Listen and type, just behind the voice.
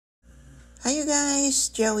Hi you guys,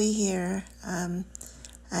 Joey here.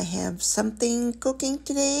 I have something cooking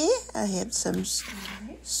today. I have some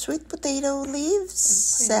sweet potato leaves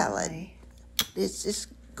salad. This is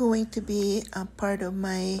going to be a part of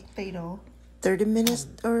my 30 minutes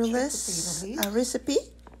or less recipe.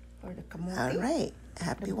 Alright,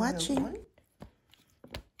 happy watching.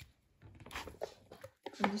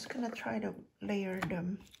 I'm just gonna try to layer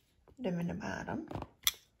them in the bottom.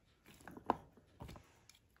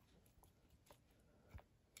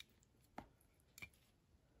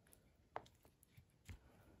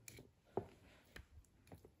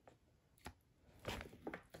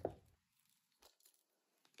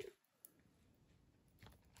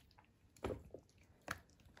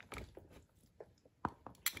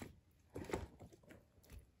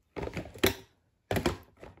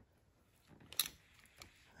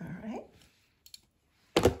 Alright.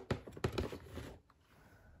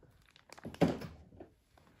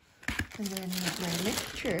 And then with my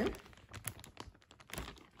mixture,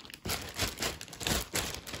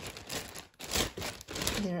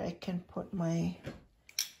 there I can put the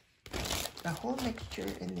whole mixture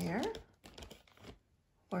in there,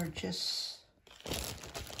 or just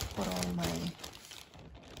put all my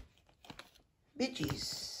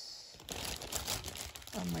veggies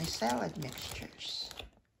on my salad mixtures.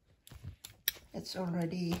 It's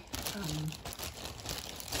already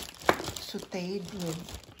sauteed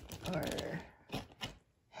with, or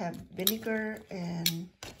have vinegar and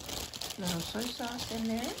little soy sauce in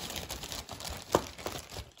there.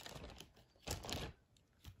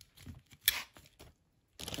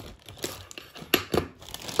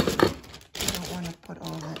 You don't want to put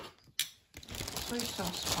all that soy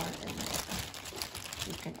sauce part in there.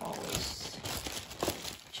 You can always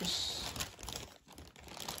just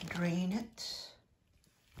drain it.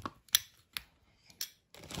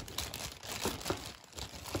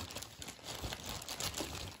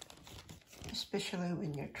 Especially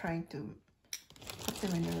when you're trying to put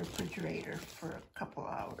them in the refrigerator for a couple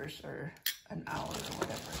hours or an hour or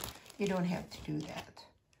whatever. You don't have to do that.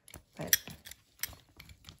 But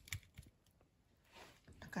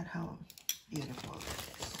look at how beautiful it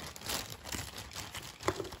is.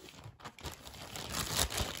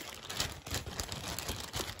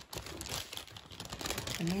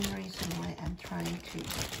 The main reason why I'm trying to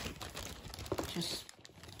just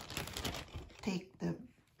take the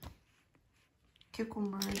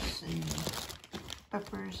cucumbers and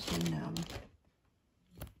peppers and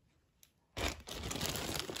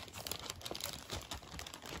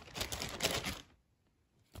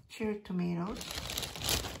cherry tomatoes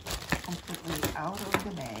completely out of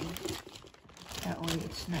the bag. That way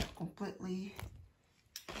it's not completely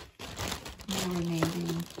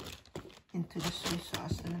marinating into the soy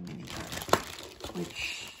sauce and the vinegar,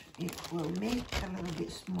 which it will make a little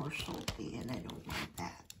bit more salty, and I don't want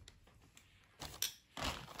that.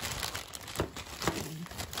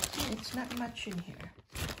 It's not much in here.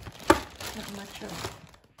 Not much of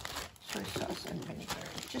soy sauce and vinegar.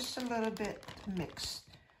 Just a little bit to mix,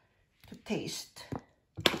 to taste.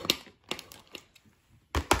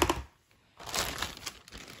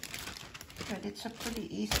 But it's a pretty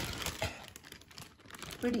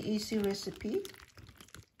easy recipe.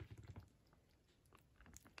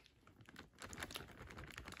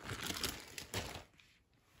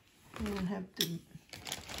 You don't have to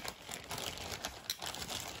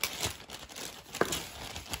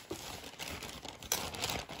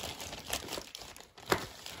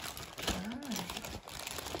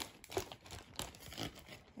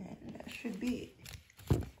should be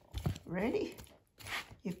ready.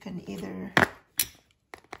 You can either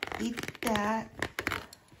eat that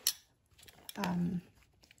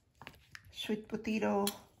sweet potato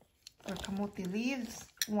or kamote leaves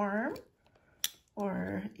warm,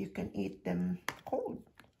 or you can eat them cold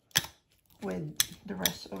with the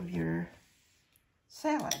rest of your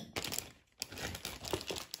salad.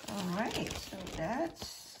 All right, so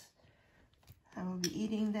I will be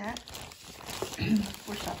eating that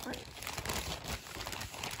for supper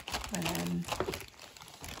when I'm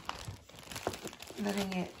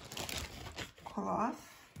letting it cool off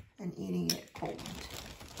and eating it cold.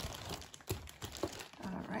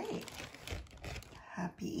 All right,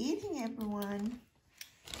 happy eating, everyone.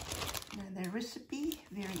 Another recipe,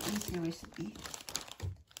 very easy recipe.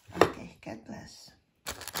 Okay, God bless.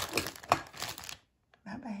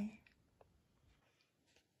 Bye-bye.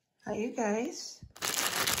 Hi, you guys.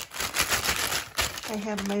 I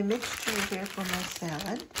have my mixture here for my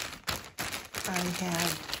salad. I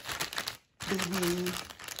have baby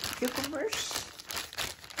cucumbers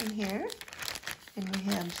in here, and we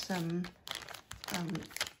have some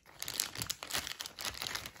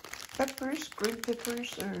peppers, green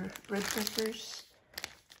peppers or red peppers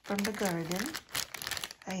from the garden.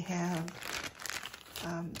 I have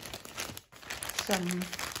some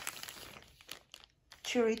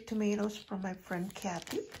cherry tomatoes from my friend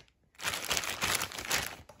Kathy.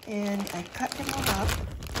 And I cut them all up.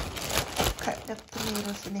 Cut the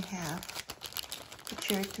tomatoes in half, the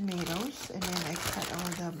cherry tomatoes, and then I cut all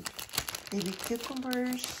the baby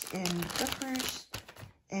cucumbers and peppers,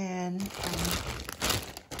 and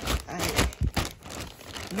I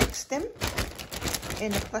mix them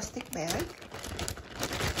in a plastic bag,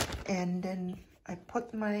 and then I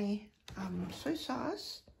put my soy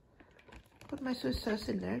sauce. Put my soy sauce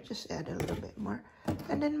in there, just add a little bit more,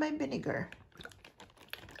 and then my vinegar.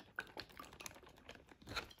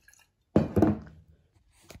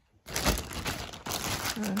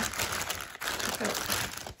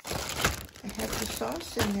 I have the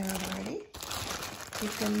sauce in there already. You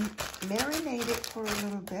can marinate it for a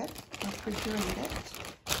little bit, refrigerate it,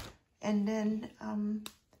 and then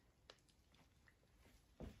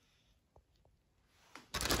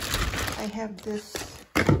I have this.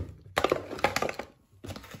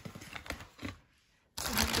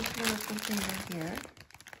 Little container here.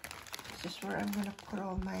 This is where I'm going to put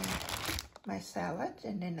all my salad,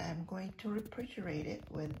 and then I'm going to refrigerate it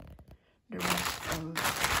with the rest of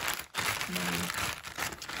my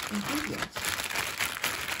ingredients.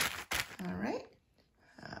 All right.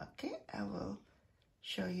 Okay, I will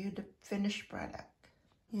show you the finished product.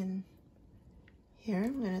 In here,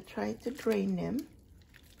 I'm going to try to drain them.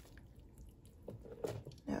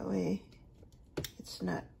 That way it's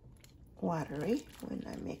not watery when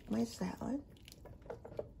I make my salad.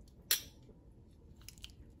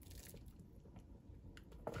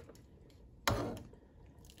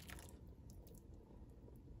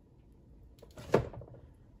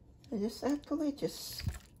 I just actually just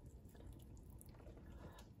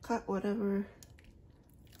cut whatever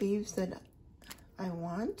leaves that I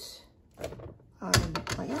want out of the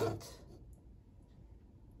plant.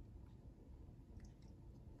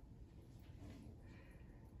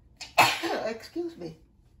 Excuse me.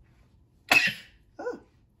 Oh.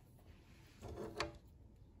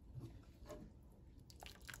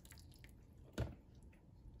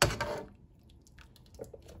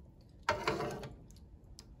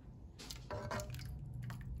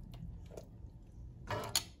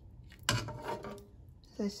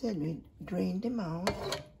 As I said, we drained them out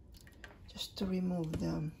just to remove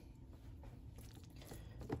them,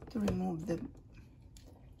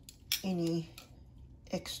 any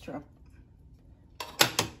extra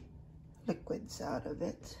liquids out of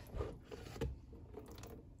it.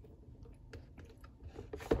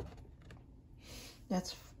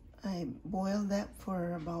 I boiled that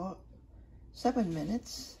for about 7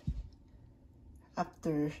 minutes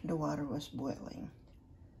after the water was boiling.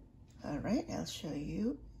 All right, I'll show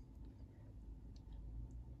you.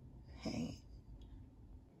 Hey,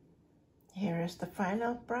 here is the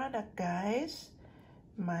final product, guys.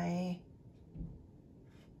 My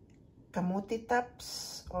kamuti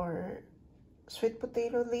tops or sweet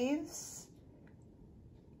potato leaves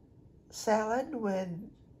salad with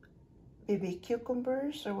baby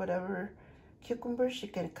cucumbers or whatever cucumbers. You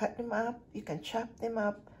can cut them up, you can chop them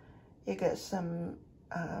up. You got some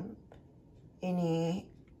any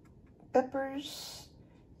peppers,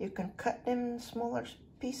 you can cut them smaller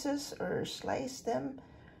pieces or slice them,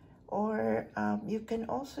 or you can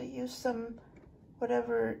also use some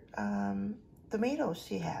whatever tomatoes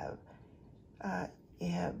you have.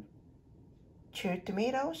 You have cherry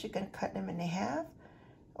tomatoes, you can cut them in half,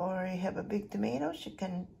 or you have a big tomatoes, you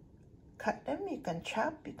can cut them, you can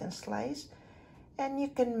chop, you can slice, and you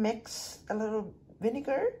can mix a little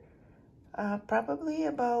vinegar, probably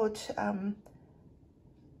about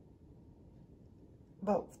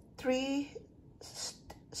 3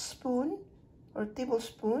 spoon or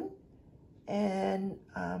tablespoon, and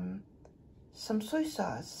some soy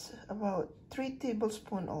sauce, about 3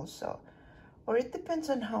 tablespoons also, or it depends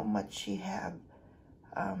on how much you have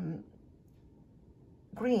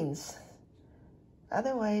greens.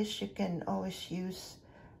 Otherwise, you can always use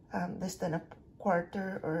less than a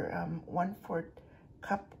quarter or 1/4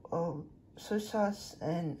 cup of soy sauce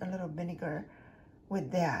and a little vinegar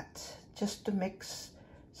with that, just to mix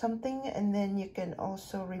something. And then you can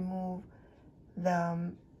also remove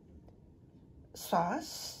the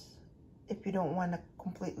sauce if you don't want to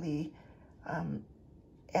completely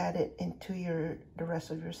add it into the rest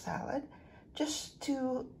of your salad, just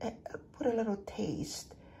to put a little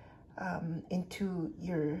taste into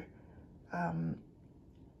your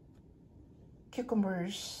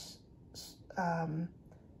cucumbers,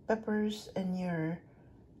 peppers, and your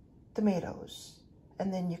tomatoes.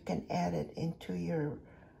 and then you can add it into your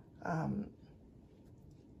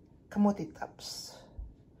kamote tops.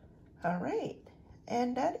 All right,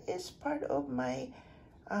 and that is part of my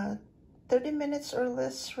 30 minutes or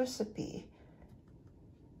less recipe.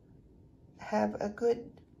 Have a good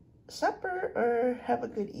supper or have a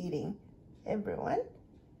good eating, everyone.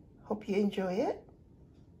 Hope you enjoy it.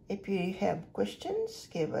 If you have questions,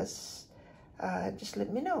 give us, just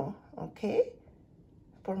let me know, okay?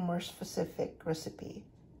 For more specific recipe.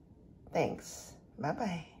 Thanks.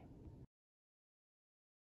 Bye-bye.